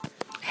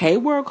Hey,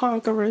 world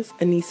conquerors,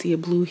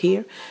 Anicia Blue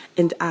here,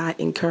 and I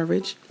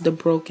encourage the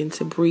broken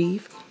to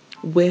breathe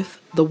with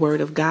the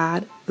word of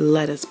God.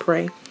 Let us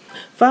pray.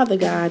 Father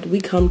God, we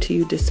come to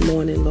you this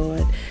morning,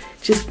 Lord,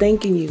 just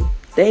thanking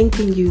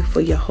you for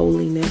your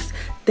holiness,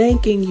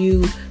 thanking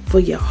you for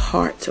your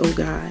heart, oh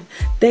God,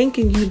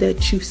 thanking you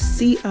that you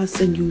see us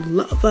and you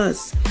love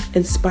us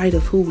in spite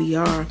of who we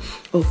are,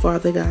 oh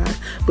Father God.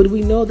 But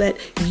we know that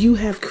you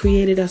have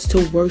created us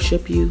to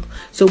worship you.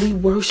 So we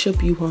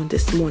worship you on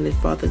this morning,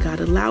 Father God.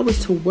 Allow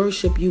us to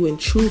worship you in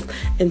truth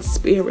and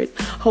spirit.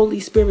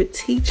 Holy Spirit,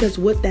 teach us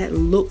what that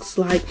looks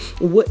like,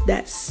 what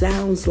that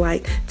sounds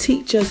like.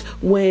 Teach us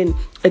when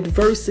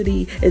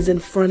adversity is in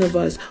front of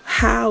us,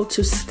 how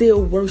to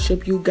still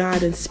worship you,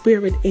 God, in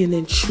spirit and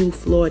in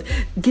truth, Lord.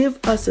 Give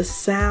us a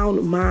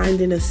sound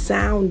mind and a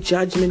sound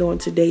judgment on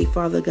today,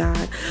 Father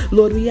God.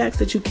 Lord, we ask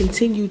that you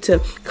continue to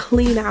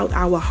clean out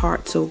our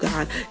hearts, oh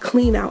God.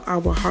 Clean out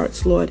our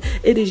hearts, Lord.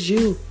 It is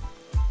you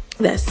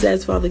that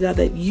says, Father God,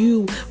 that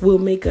you will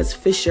make us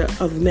fisher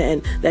of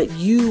men, that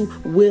you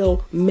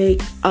will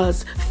make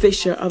us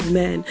fisher of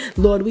men.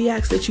 Lord, we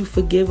ask that you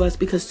forgive us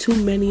because too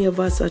many of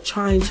us are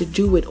trying to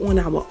do it on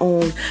our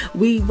own.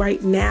 We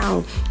right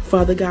now,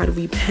 Father God,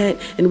 repent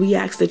and we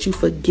ask that you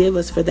forgive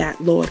us for that,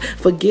 Lord.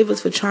 Forgive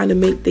us for trying to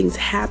make things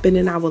happen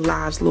in our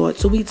lives, Lord.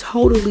 So we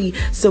totally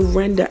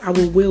surrender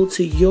our will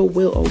to your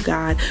will, oh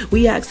God.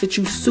 We ask that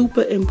you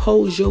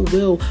superimpose your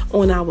will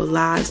on our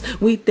lives.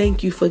 We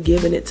thank you for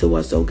giving it to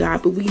us, oh God.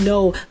 But we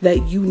know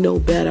that you know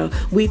better.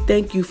 We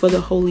thank you for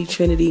the Holy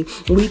Trinity.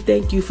 We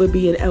thank you for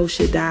being El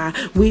Shaddai.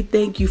 We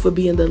thank you for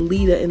being the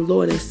leader and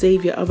Lord and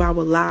Savior of our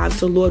lives.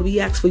 So Lord, we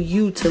ask for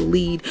you to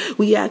lead.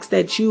 We ask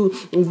that you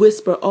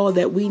whisper all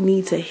that we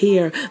need to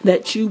hear,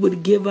 that you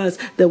would give us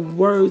the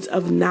words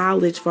of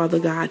knowledge, Father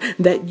God,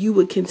 that you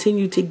would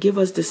continue to give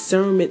us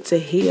discernment to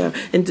hear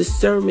and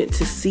discernment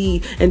to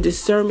see and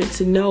discernment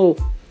to know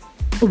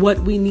what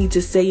we need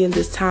to say in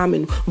this time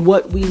and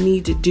what we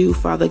need to do,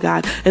 Father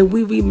God. And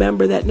we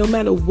remember that no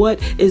matter what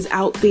is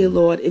out there,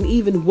 Lord, and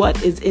even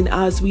what is in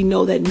us, we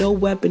know that no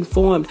weapon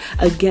formed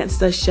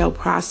against us shall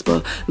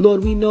prosper.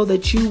 Lord, we know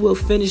that you will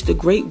finish the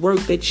great work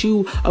that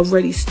you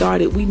already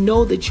started. We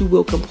know that you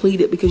will complete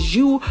it because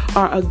you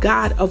are a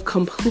God of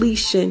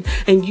completion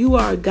and you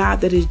are a God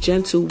that is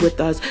gentle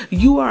with us.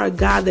 You are a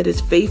God that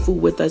is faithful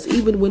with us.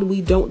 Even when we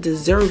don't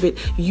deserve it,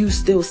 you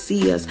still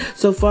see us.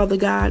 So, Father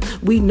God,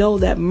 we know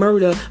that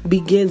murder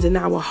begins in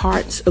our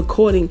hearts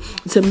according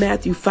to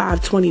Matthew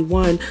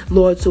 5:21,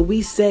 Lord. So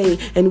we say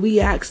and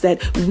we ask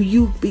that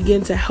you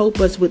begin to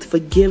help us with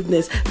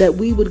forgiveness, that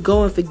we would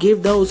go and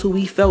forgive those who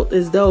we felt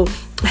as though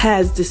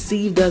has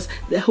deceived us,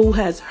 who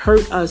has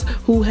hurt us,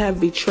 who have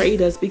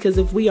betrayed us. Because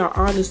if we are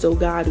honest, oh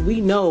God, we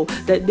know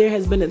that there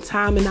has been a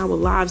time in our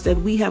lives that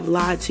we have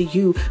lied to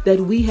you, that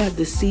we have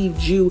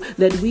deceived you,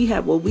 that we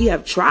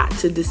have tried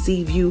to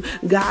deceive you,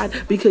 God,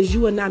 because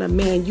you are not a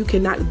man, you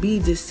cannot be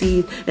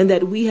deceived, and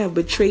that we have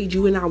betrayed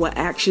you in our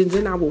actions,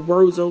 in our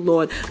words, oh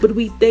Lord. But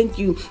we thank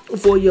you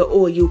for your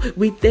oil.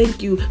 We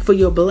thank you for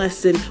your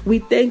blessing. We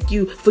thank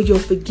you for your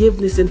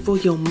forgiveness and for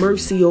your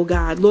mercy, oh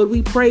God. Lord,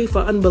 we pray for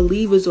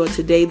unbelievers or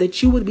today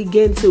that you would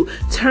begin to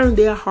turn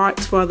their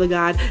hearts, Father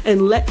God,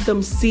 and let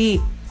them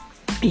see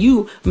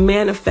you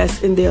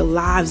manifest in their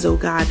lives, oh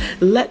God.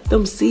 Let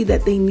them see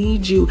that they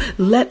need you.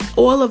 Let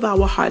all of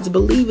our hearts,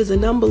 believers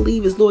and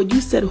unbelievers, Lord,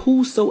 you said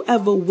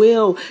whosoever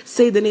will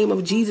say the name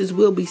of Jesus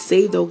will be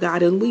saved, oh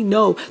God. And we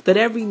know that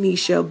every knee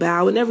shall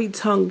bow and every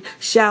tongue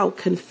shall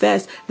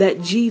confess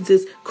that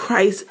Jesus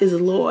Christ is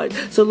Lord.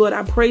 So Lord,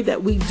 I pray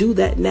that we do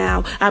that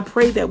now. I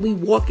pray that we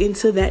walk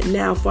into that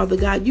now, Father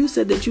God. You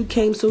said that you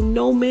came so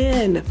no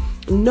man,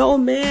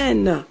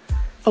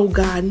 oh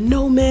God,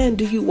 no man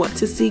do you want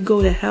to see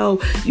go to hell.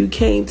 You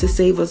came to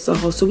save us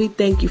all. So we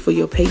thank you for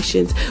your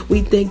patience.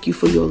 We thank you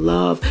for your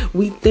love.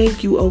 We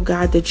thank you, oh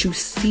God, that you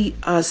see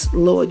us,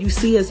 Lord. You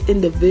see us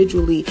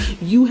individually.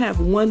 You have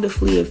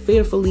wonderfully and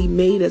fearfully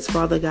made us,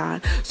 Father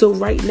God. So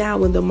right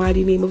now, in the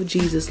mighty name of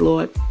Jesus,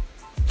 Lord,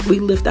 we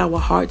lift our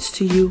hearts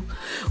to you.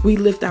 We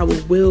lift our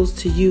wills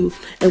to you,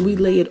 and we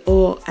lay it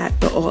all at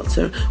the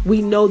altar.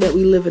 We know that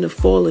we live in a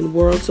fallen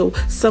world. So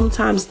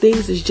sometimes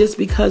things is just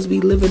because we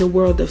live in a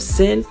world of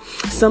sin.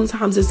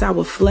 Sometimes it's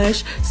our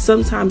flesh.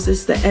 Sometimes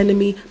it's the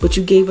enemy, but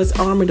you gave us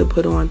armor to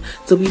put on.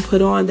 So we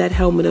put on that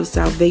helmet of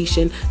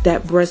salvation,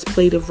 that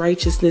breastplate of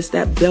righteousness,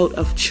 that belt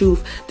of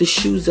truth, the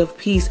shoes of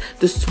peace,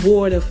 the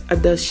sword of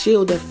the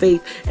shield of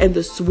faith, and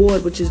the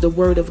sword, which is the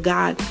word of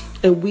God.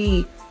 And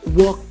we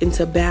walk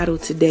into battle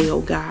today, oh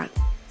God,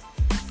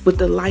 with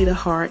the lighter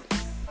heart,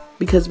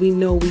 because we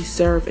know we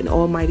serve an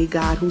almighty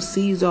God who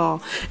sees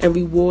all and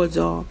rewards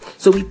all.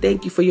 So we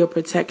thank you for your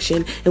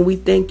protection and we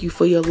thank you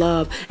for your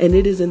love. And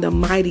it is in the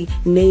mighty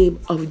name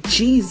of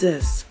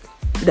Jesus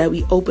that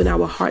we open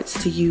our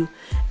hearts to you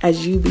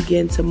as you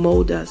begin to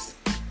mold us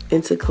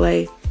into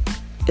clay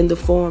in the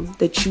form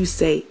that you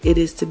say it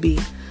is to be.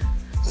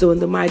 So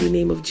in the mighty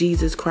name of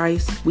Jesus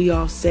Christ, we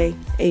all say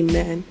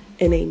amen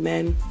and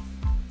amen.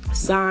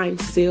 Signed,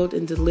 sealed,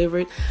 and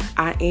delivered.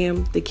 I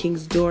am the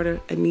King's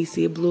daughter,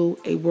 Anicia Blue,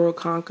 a world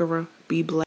conqueror. Be blessed.